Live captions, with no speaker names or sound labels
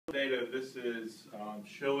data, this is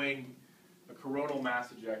showing a coronal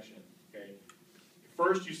mass ejection. Okay.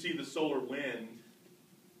 First you see the solar wind,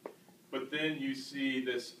 but then you see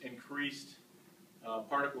this increased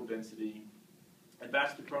particle density, and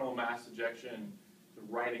that's the coronal mass ejection, the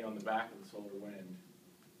writing on the back of the solar wind.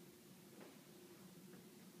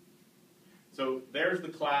 So there's the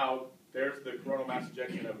cloud, there's the coronal mass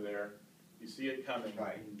ejection over there. You see it coming.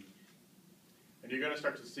 Right. And you're going to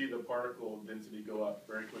start to see the particle density go up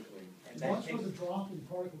very quickly. Watch for the drop in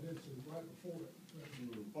particle density right before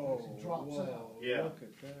it drops out. Yeah. Look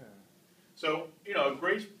at that. So, you know, a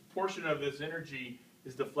great portion of this energy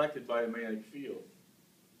is deflected by a magnetic field.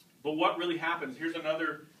 But what really happens, here's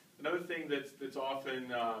another thing that's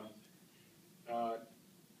often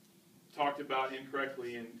talked about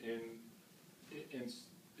incorrectly in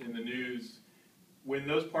the news. When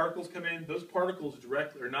those particles come in, those particles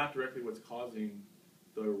directly are not directly what's causing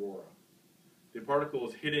the aurora. The particle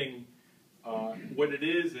is hitting, what it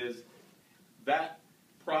is that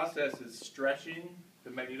process is stretching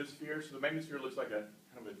the magnetosphere. So the magnetosphere looks like a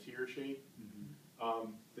kind of a tear shape.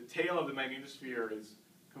 Mm-hmm. The tail of the magnetosphere is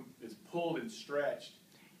pulled and stretched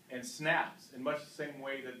and snaps in much the same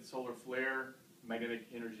way that the solar flare magnetic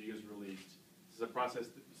energy is released. This is a process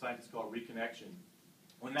that scientists call reconnection.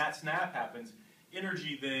 When that snap happens,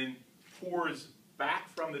 energy then pours back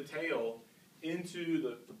from the tail into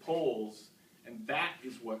the poles, and that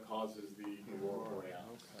is what causes the aurora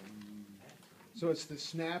borealis. Okay. So it's the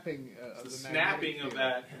snapping of the snapping of field.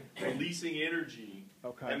 that, releasing energy.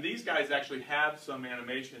 Okay. And these guys actually have some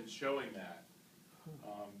animations showing that.